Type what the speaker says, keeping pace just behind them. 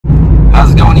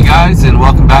how's it going, you guys? And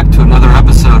welcome back to another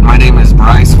episode. My name is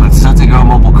Bryce with Set2Go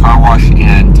Mobile Car Wash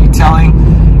and Detailing,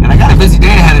 and I got a busy day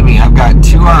ahead of me. I've got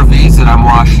two RVs that I'm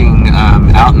washing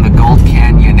out in the Gold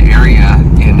Canyon area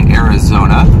in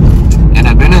Arizona, and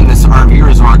I've been in this RV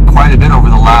resort quite a bit over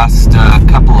the last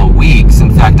couple of weeks. In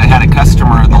fact, I had a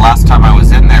customer the last time I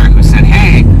was in there who said,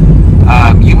 "Hey,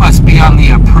 you must be on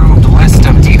the approved list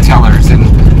of detailers." And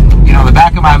you know, in the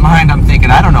back of my mind, I'm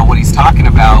thinking, I don't know what he's talking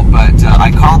about, but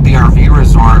I called the RV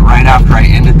resort right after I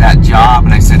ended that job,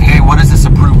 and I said, "Hey, what is this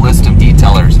approved list of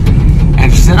detailers?"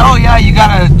 And she said, "Oh yeah, you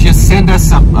gotta just send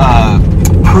us a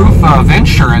proof of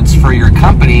insurance for your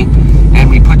company, and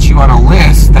we put you on a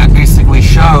list that basically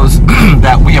shows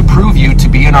that we approve you to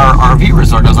be in our RV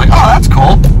resort." I was like, "Oh, that's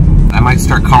cool." I might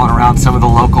start calling around some of the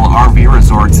local RV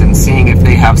resorts and seeing if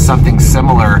they have something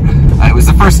similar. It was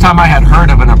the first time I had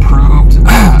heard of an approved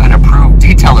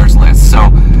detailers list,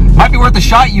 so might be worth a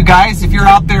shot, you guys. If you're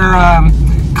out there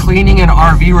cleaning in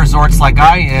RV resorts like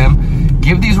I am,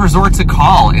 give these resorts a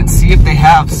call and see if they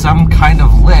have some kind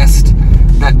of list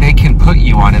that they can put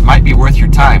you on. It might be worth your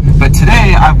time. But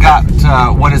today I've got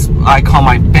what is I call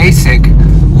my basic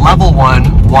level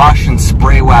 1 wash and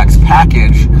spray wax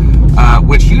package,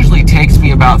 which usually takes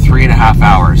me about 3.5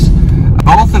 hours.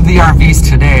 Both of the RVs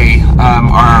today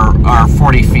are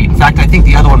 40 feet. In fact, I think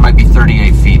the other one might be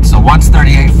 38 feet. So one's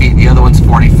 38 feet, the other one's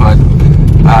 40 foot.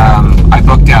 I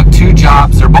booked out 2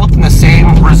 jobs. They're both in the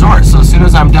same resort. So as soon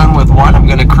as I'm done with one, I'm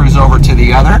going to cruise over to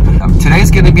the other.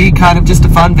 Today's going to be kind of just a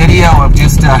fun video of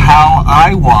just how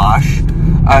I wash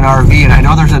an RV. And I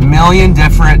know there's a million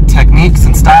different techniques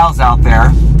and styles out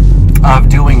there of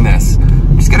doing this.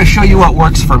 I'm just going to show you what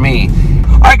works for me.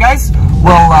 All right, guys.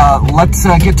 Well, let's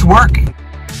get to work.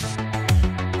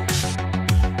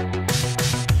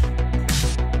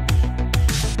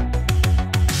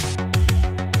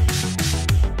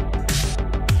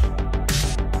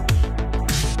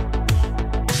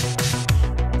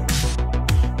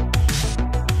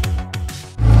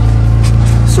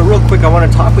 So real quick, I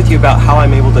want to talk with you about how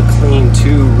I'm able to clean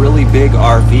 2 really big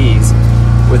RVs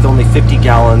with only 50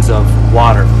 gallons of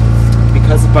water.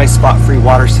 Because of my spot-free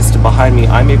water system behind me,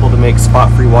 I'm able to make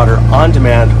spot-free water on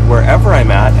demand wherever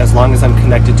I'm at, as long as I'm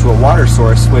connected to a water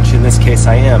source, which in this case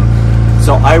I am.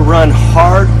 So I run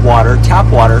hard water,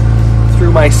 tap water,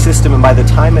 through my system, and by the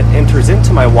time it enters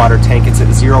into my water tank, it's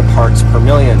at 0 parts per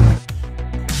million.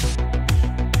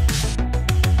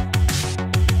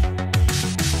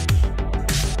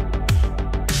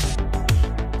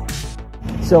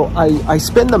 So I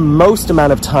spend the most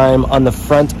amount of time on the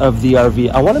front of the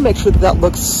RV. I want to make sure that that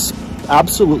looks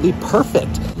absolutely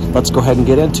perfect. Let's go ahead and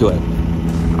get into it.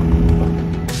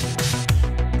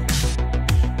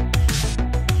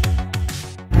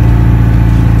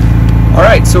 All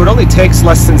right, so it only takes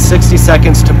less than 60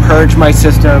 seconds to purge my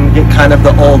system, get kind of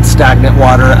the old stagnant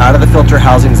water out of the filter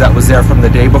housings that was there from the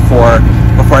day before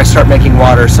I start making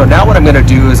water. So now what I'm going to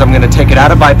do is I'm going to take it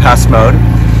out of bypass mode,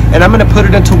 and I'm going to put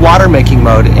it into water making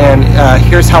mode. And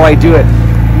here's how I do it.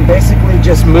 You basically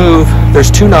just move,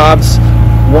 there's 2 knobs,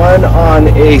 one on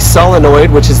a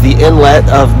solenoid, which is the inlet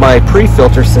of my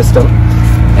pre-filter system,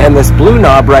 and this blue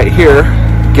knob right here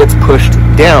gets pushed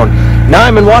down. Now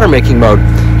I'm in water making mode.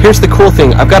 Here's the cool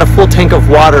thing, I've got a full tank of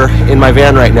water in my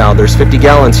van right now. There's 50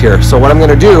 gallons here. So what I'm going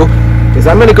to do is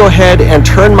I'm going to go ahead and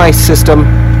turn my system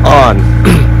on.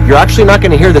 You're actually not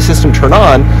going to hear the system turn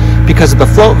on because of the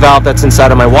float valve that's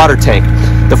inside of my water tank.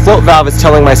 The float valve is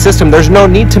telling my system there's no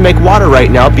need to make water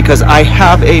right now because I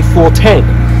have a full tank.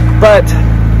 But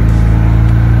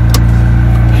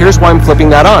here's why I'm flipping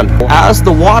that on. As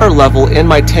the water level in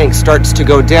my tank starts to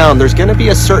go down, there's going to be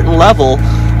a certain level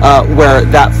where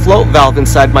that float valve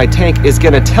inside my tank is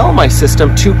going to tell my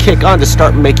system to kick on to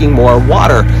start making more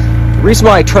water. The reason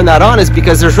why I turn that on is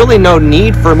because there's really no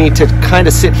need for me to kind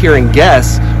of sit here and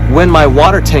guess when my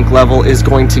water tank level is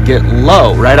going to get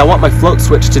low, right? I want my float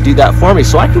switch to do that for me.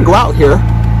 So I can go out here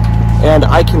and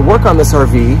I can work on this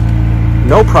RV,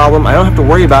 no problem. I don't have to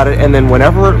worry about it. And then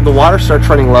whenever the water starts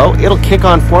running low, it'll kick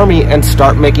on for me and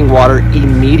start making water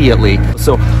immediately.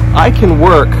 So I can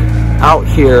work out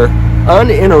here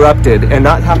uninterrupted and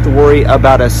not have to worry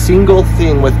about a single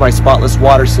thing with my spotless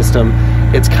water system.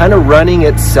 It's kind of running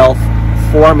itself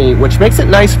for me, which makes it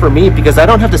nice for me because I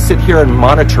don't have to sit here and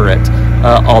monitor it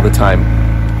all the time.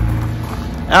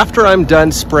 After I'm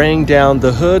done spraying down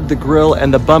the hood, the grill,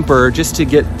 and the bumper just to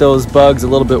get those bugs a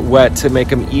little bit wet to make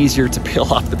them easier to peel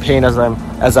off the paint as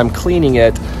I'm cleaning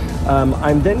it,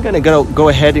 I'm then going to go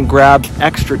ahead and grab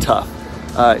Extra Tough.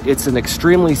 It's an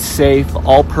extremely safe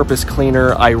all-purpose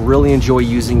cleaner. I really enjoy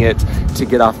using it to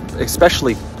get off,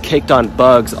 especially caked on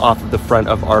bugs off of the front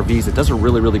of RVs. It does a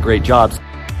really, really great job.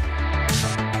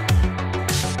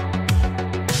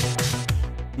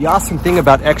 The awesome thing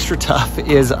about Extra Tough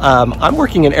is I'm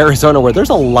working in Arizona where there's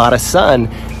a lot of sun,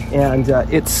 and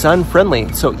it's sun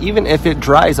friendly. So even if it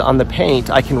dries on the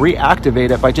paint, I can reactivate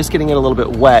it by just getting it a little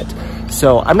bit wet.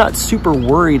 So I'm not super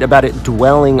worried about it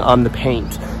dwelling on the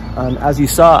paint. As you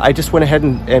saw, I just went ahead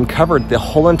and covered the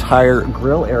whole entire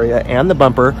grill area and the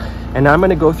bumper. And now I'm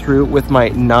gonna go through with my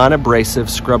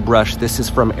non-abrasive scrub brush. This is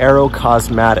from Aero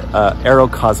Cosmetics.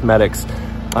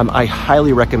 I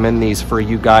highly recommend these for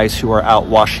you guys who are out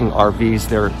washing RVs.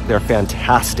 They're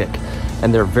fantastic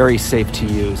and they're very safe to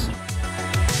use.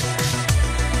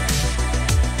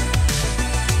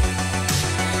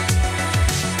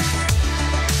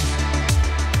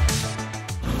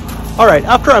 All right,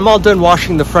 after I'm all done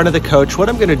washing the front of the coach, what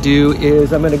I'm gonna do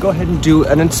is I'm gonna go ahead and do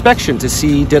an inspection to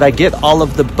see, did I get all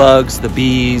of the bugs, the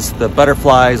bees, the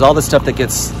butterflies, all the stuff that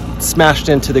gets smashed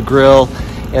into the grill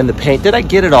and the paint, did I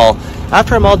get it all?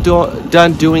 After I'm all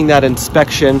done doing that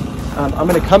inspection, I'm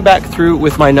gonna come back through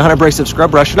with my non-abrasive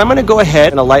scrub brush and I'm gonna go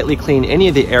ahead and lightly clean any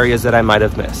of the areas that I might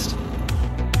have missed.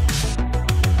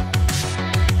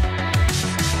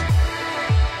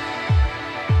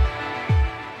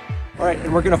 All right,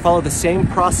 and we're gonna follow the same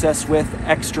process with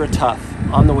Extra Tough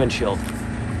on the windshield.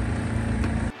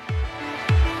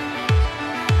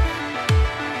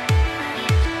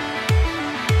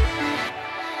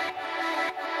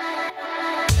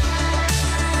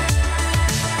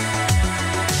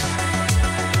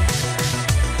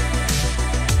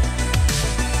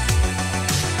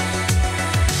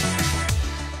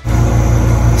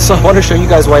 So I want to show you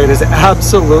guys why it is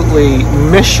absolutely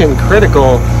mission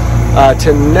critical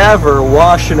to never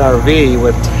wash an RV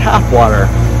with tap water.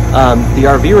 The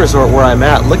RV resort where I'm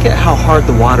at, look at how hard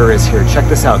the water is here. Check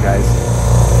this out, guys.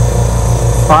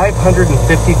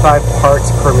 555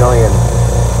 parts per million.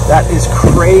 That is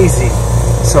crazy.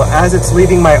 So as it's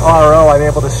leaving my RO, I'm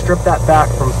able to strip that back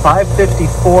from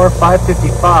 554,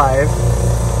 555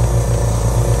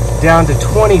 down to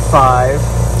 25.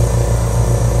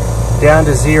 Down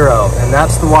to 0, and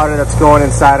that's the water that's going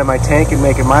inside of my tank and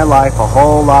making my life a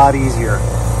whole lot easier.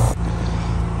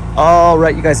 All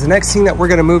right, you guys, the next thing that we're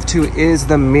gonna move to is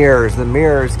the mirrors. The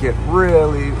mirrors get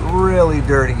really, really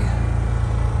dirty.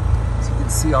 So you can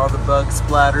see all the bug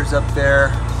splatters up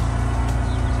there.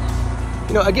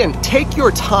 You know, again, take your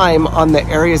time on the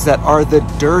areas that are the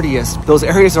dirtiest. Those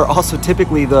areas are also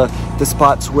typically the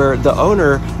spots where the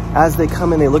owner, as they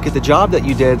come and they look at the job that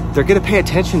you did, they're gonna pay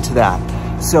attention to that.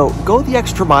 So go the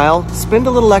extra mile, spend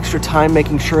a little extra time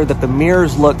making sure that the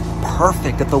mirrors look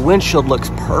perfect, that the windshield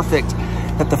looks perfect,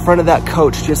 that the front of that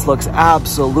coach just looks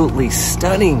absolutely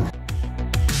stunning.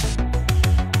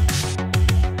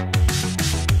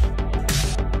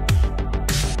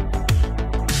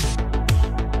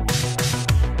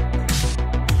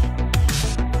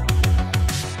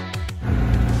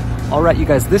 All right, you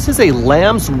guys, this is a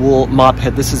lamb's wool mop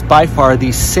head. This is by far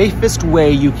the safest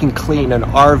way you can clean an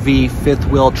RV fifth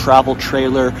wheel travel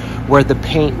trailer where the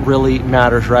paint really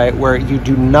matters, right? Where you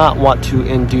do not want to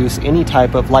induce any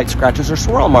type of light scratches or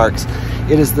swirl marks.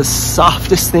 It is the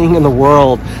softest thing in the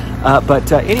world.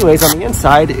 Anyways, on the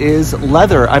inside is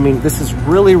leather. I mean, this is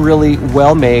really, really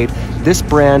well made. This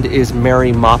brand is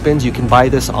Mary Moppins. You can buy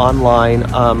this online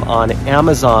on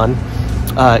Amazon.com.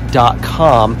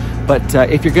 But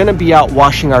if you're gonna be out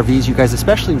washing RVs, you guys,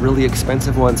 especially really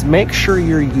expensive ones, make sure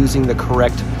you're using the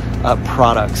correct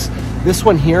products. This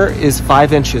one here is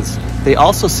 5 inches. They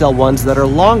also sell ones that are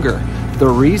longer. The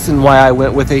reason why I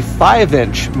went with a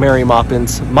 5-inch Mary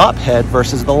Moppins mop head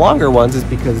versus the longer ones is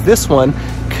because this one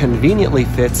conveniently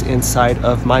fits inside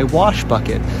of my wash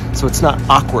bucket. So it's not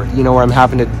awkward, you know, where I'm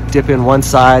having to dip in one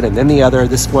side and then the other.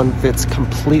 This one fits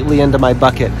completely into my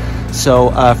bucket.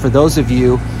 So for those of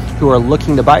you who are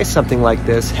looking to buy something like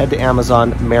this, head to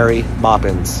Amazon, Mary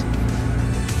Moppins.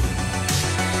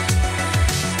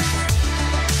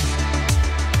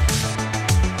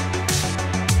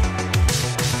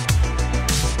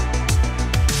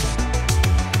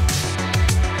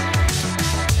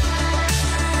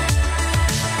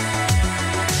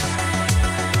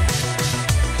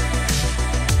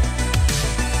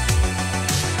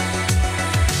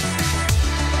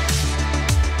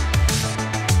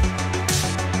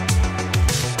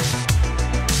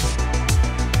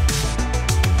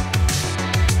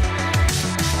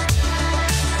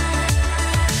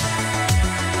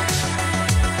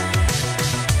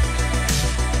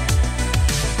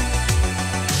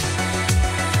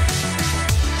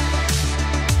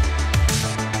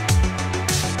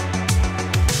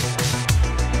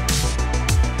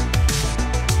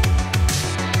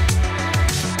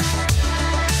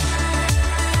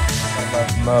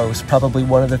 Probably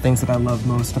one of the things that I love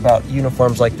most about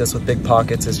uniforms like this with big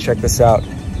pockets is, check this out,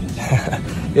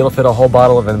 It'll fit a whole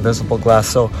bottle of invisible glass.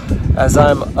 So as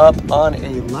I'm up on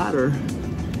a ladder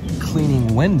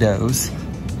cleaning windows,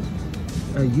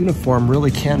 a uniform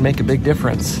really can make a big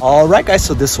difference. All right, guys,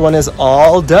 so this one is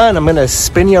all done. I'm gonna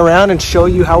spin you around and show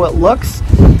you how it looks.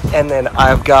 And then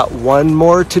I've got one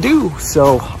more to do.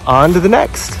 So on to the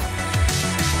next.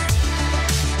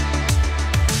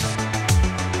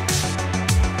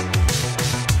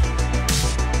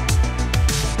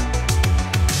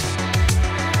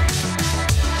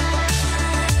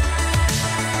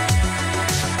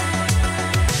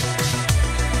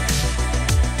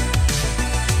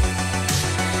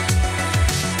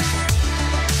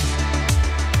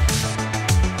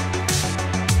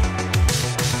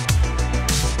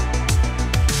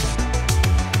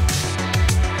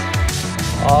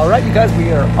 All right, you guys,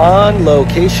 we are on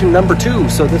location number 2.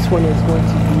 So this one is going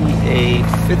to be a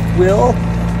fifth wheel.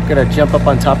 I'm gonna jump up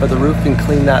on top of the roof and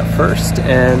clean that first,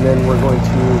 and then we're going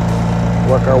to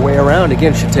work our way around.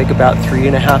 Again, should take about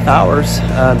 3.5 hours.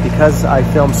 Because I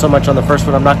filmed so much on the first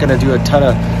one, I'm not gonna do a ton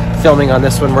of filming on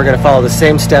this one. We're gonna follow the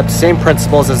same steps, same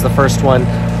principles as the first one.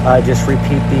 Just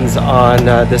repeat these on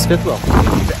this fifth wheel.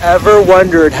 If you've ever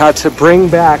wondered how to bring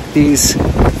back these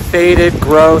faded,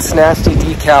 gross, nasty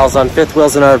decals on fifth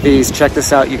wheels and RVs, check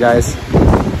this out, you guys.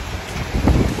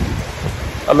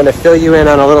 I'm gonna fill you in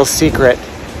on a little secret,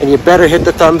 and you better hit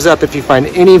the thumbs up if you find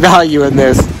any value in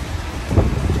this.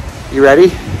 You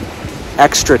ready?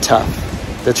 Extra Tough.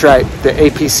 That's right, the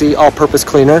APC all-purpose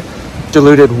cleaner,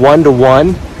 diluted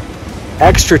 1:1.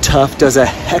 Extra Tough does a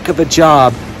heck of a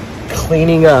job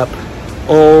cleaning up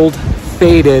old,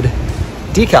 faded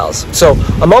decals. So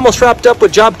I'm almost wrapped up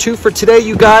with job 2 for today,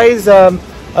 you guys. I'm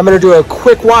gonna do a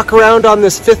quick walk around on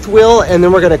this fifth wheel, and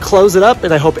then we're gonna close it up,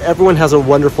 and I hope everyone has a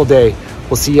wonderful day.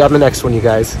 We'll see you on the next one, you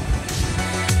guys.